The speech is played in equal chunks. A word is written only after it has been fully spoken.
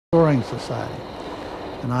Soaring Society,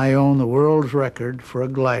 and I own the world's record for a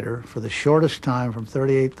glider for the shortest time from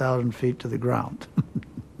 38,000 feet to the ground.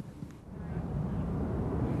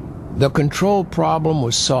 The control problem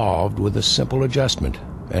was solved with a simple adjustment,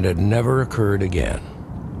 and it never occurred again.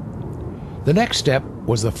 The next step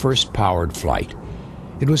was the first powered flight.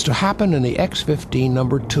 It was to happen in the X-15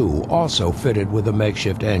 No. 2, also fitted with the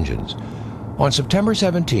makeshift engines. On September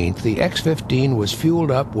 17th, the X-15 was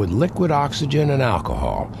fueled up with liquid oxygen and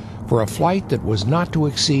alcohol for a flight that was not to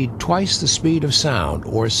exceed twice the speed of sound,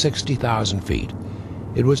 or 60,000 feet.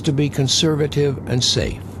 It was to be conservative and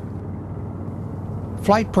safe.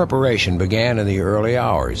 Flight preparation began in the early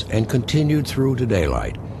hours and continued through to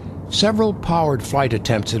daylight. Several powered flight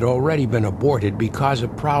attempts had already been aborted because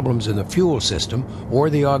of problems in the fuel system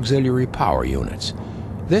or the auxiliary power units.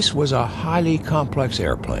 This was a highly complex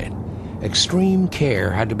airplane. Extreme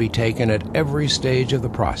care had to be taken at every stage of the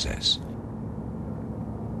process.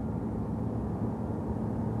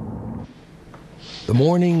 The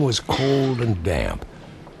morning was cold and damp.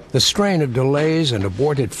 The strain of delays and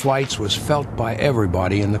aborted flights was felt by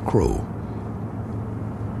everybody in the crew.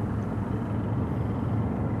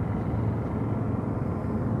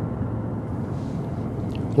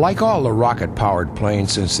 Like all the rocket-powered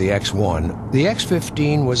planes since the X-1, the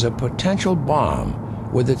X-15 was a potential bomb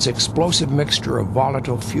with its explosive mixture of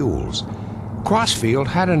volatile fuels. Crossfield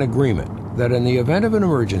had an agreement that in the event of an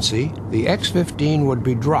emergency, the X-15 would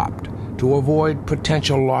be dropped to avoid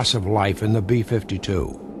potential loss of life in the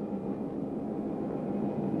B-52.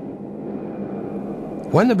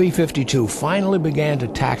 When the B-52 finally began to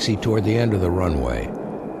taxi toward the end of the runway,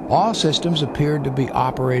 all systems appeared to be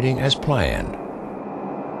operating as planned.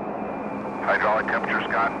 Hydraulic temperature,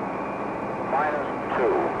 Scott?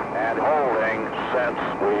 -2, and holding since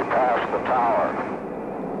we passed the tower.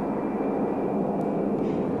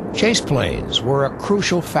 Chase planes were a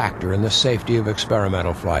crucial factor in the safety of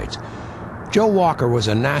experimental flights. Joe Walker was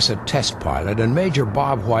a NASA test pilot, and Major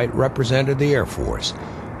Bob White represented the Air Force.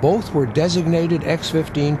 Both were designated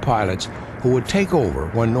X-15 pilots who would take over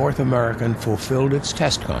when North American fulfilled its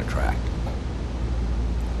test contract.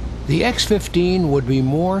 The X-15 would be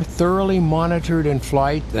more thoroughly monitored in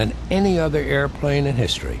flight than any other airplane in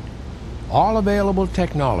history. All available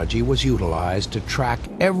technology was utilized to track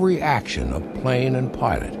every action of plane and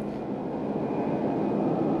pilot.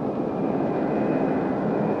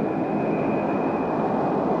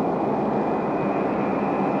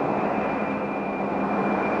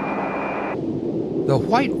 The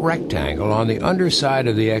white rectangle on the underside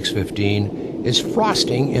of the X-15 is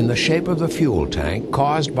frosting in the shape of the fuel tank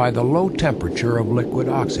caused by the low temperature of liquid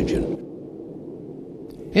oxygen.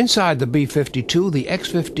 Inside the B-52, the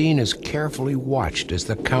X-15 is carefully watched as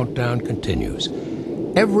the countdown continues.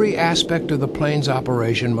 Every aspect of the plane's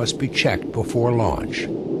operation must be checked before launch.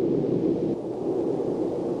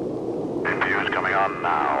 Fuse coming on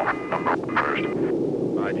now. Number 1 first.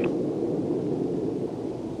 Roger.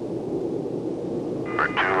 Number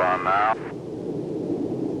 2 on now.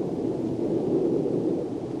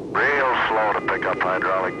 Real slow to pick up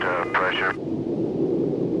hydraulic pressure.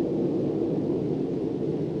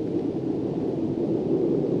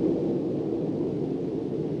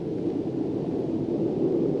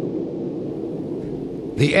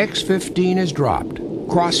 The X-15 is dropped.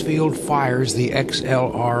 Crossfield fires the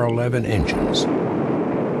XLR-11 engines.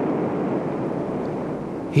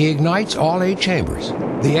 He ignites all 8 chambers.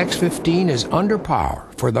 The X-15 is under power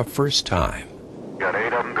for the first time. Got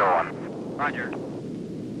 8 of them going. Roger.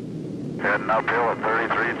 Heading uphill at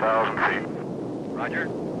 33,000 feet. Roger.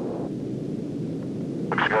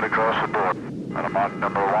 Looks good across the board. And I'm on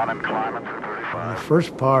number 1 and climbing through 35. The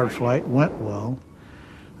first powered flight went well.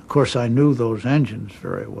 Of course, I knew those engines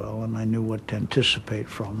very well, and I knew what to anticipate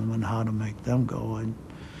from them and how to make them go. I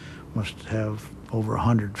must have over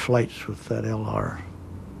 100 flights with that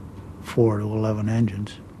LR-4 to 11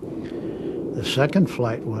 engines. The second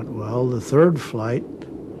flight went well. The third flight,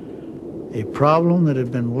 a problem that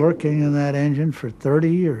had been lurking in that engine for 30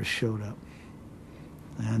 years showed up.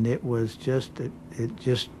 And it was just, it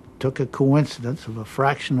just took a coincidence of a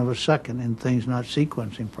fraction of a second in things not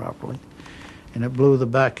sequencing properly. And it blew the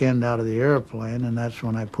back end out of the airplane, and that's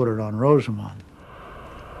when I put it on Rosamond.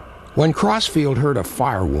 When Crossfield heard a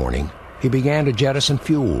fire warning, he began to jettison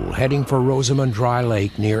fuel, heading for Rosamond Dry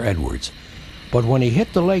Lake near Edwards. But when he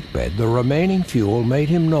hit the lake bed, the remaining fuel made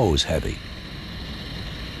him nose heavy.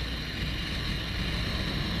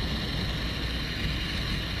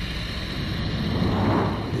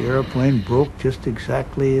 The airplane broke just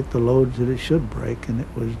exactly at the loads that it should break, and it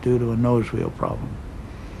was due to a nose wheel problem.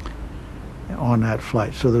 on that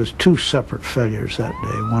flight. So there was 2 separate failures that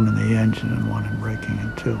day, one in the engine and one in braking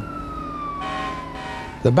in 2.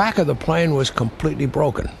 The back of the plane was completely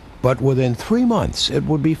broken, but within 3 months it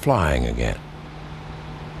would be flying again.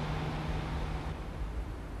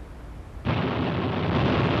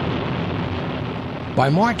 By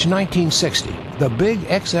March 1960, the big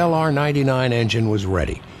XLR-99 engine was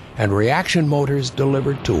ready, and reaction motors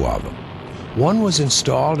delivered 2 of them. One was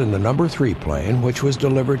installed in the number 3 plane, which was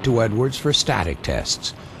delivered to Edwards for static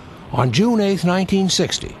tests. On June 8,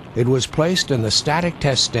 1960, it was placed in the static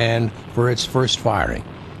test stand for its first firing.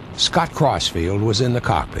 Scott Crossfield was in the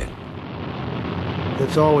cockpit.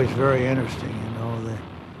 It's always very interesting, you know.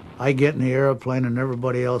 I get in the airplane and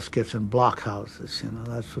everybody else gets in blockhouses, you know.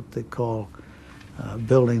 That's what they call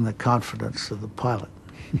building the confidence of the pilot.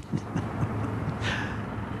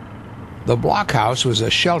 The blockhouse was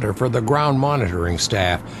a shelter for the ground monitoring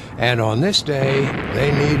staff, and on this day,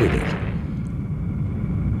 they needed it.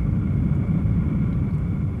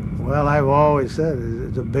 Well, I've always said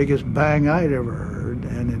it's the biggest bang I'd ever heard,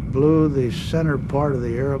 and it blew the center part of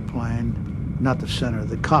the airplane, not the center,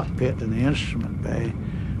 the cockpit and the instrument bay,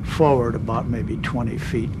 forward about maybe 20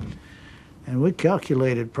 feet. And we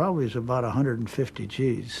calculated probably it's about 150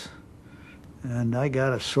 Gs. And I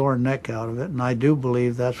got a sore neck out of it, and I do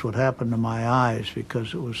believe that's what happened to my eyes,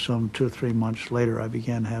 because it was some 2 or 3 months later I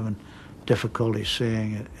began having difficulty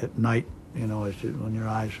seeing at night, you know, when your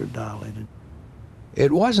eyes are dilated.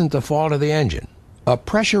 It wasn't the fault of the engine. A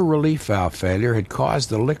pressure relief valve failure had caused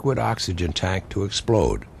the liquid oxygen tank to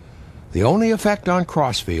explode. The only effect on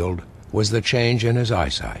Crossfield was the change in his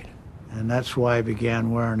eyesight. And that's why I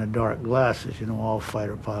began wearing the dark glasses. You know, all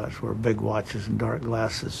fighter pilots wear big watches and dark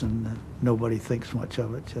glasses, and nobody thinks much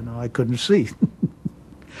of it. You know, I couldn't see.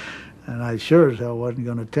 And I sure as hell wasn't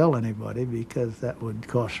going to tell anybody, because that would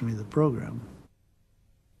cost me the program.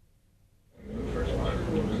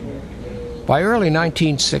 By early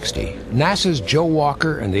 1960, NASA's Joe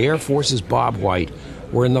Walker and the Air Force's Bob White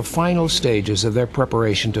were in the final stages of their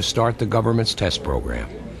preparation to start the government's test program.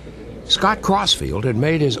 Scott Crossfield had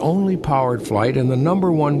made his only powered flight in the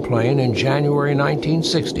number 1 plane in January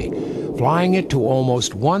 1960, flying it to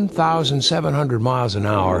almost 1,700 miles an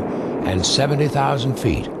hour and 70,000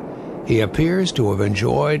 feet. He appears to have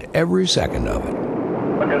enjoyed every second of it.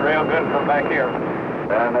 Looking real good from back here.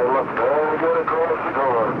 And they look very good across the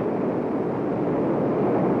door.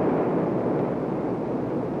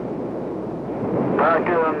 Back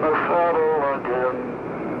in the saddle again.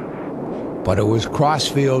 But it was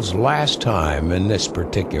Crossfield's last time in this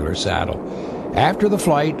particular saddle. After the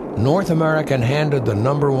flight, North American handed the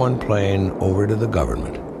number 1 plane over to the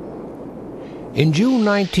government. In June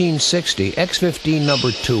 1960, X-15 number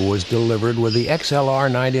 2 was delivered with the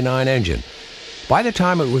XLR-99 engine. By the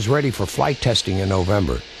time it was ready for flight testing in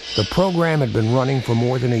November, the program had been running for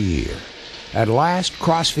more than a year. At last,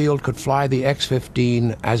 Crossfield could fly the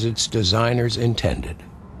X-15 as its designers intended.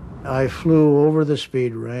 I flew over the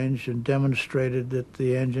speed range and demonstrated that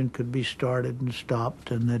the engine could be started and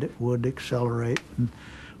stopped, and that it would accelerate, and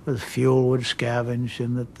the fuel would scavenge,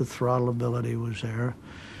 and that the throttle ability was there.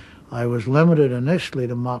 I was limited initially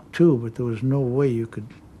to Mach 2, but there was no way you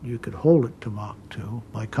could hold it to Mach 2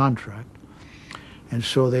 by contract. And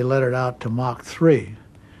so they let it out to Mach 3.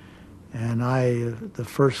 And the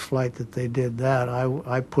first flight that they did that,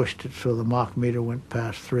 I pushed it so the Mach meter went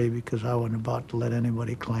past 3, because I wasn't about to let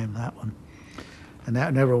anybody claim that one. And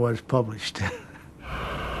that never was published.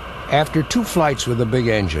 After 2 flights with the big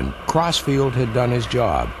engine, Crossfield had done his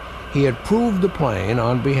job. He had proved the plane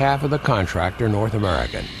on behalf of the contractor, North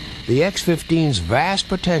American. The X-15's vast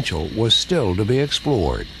potential was still to be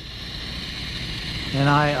explored. And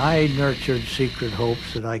I nurtured secret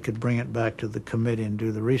hopes that I could bring it back to the committee and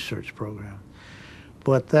do the research program.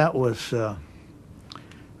 But that was,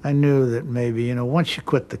 I knew that maybe, you know, once you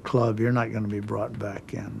quit the club, you're not going to be brought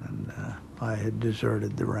back in. And I had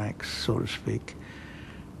deserted the ranks, so to speak.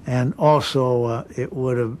 And also, it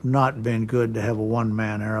would have not been good to have a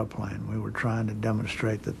one-man airplane. We were trying to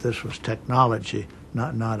demonstrate that this was technology,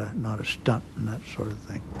 not a stunt and that sort of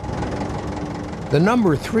thing. The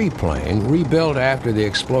number 3 plane, rebuilt after the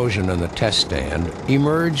explosion in the test stand,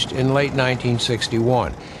 emerged in late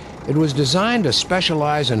 1961. It was designed to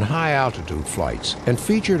specialize in high-altitude flights and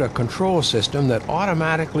featured a control system that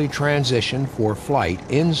automatically transitioned for flight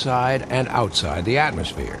inside and outside the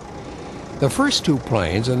atmosphere. The first 2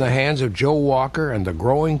 planes, in the hands of Joe Walker and the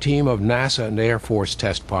growing team of NASA and Air Force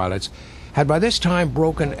test pilots, had by this time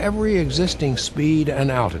broken every existing speed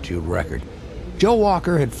and altitude record. Joe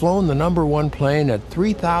Walker had flown the number 1 plane at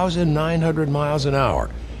 3,900 miles an hour,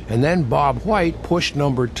 and then Bob White pushed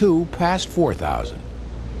number 2 past 4,000.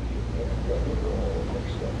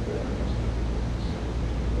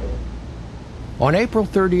 On April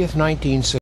 30th, 1960,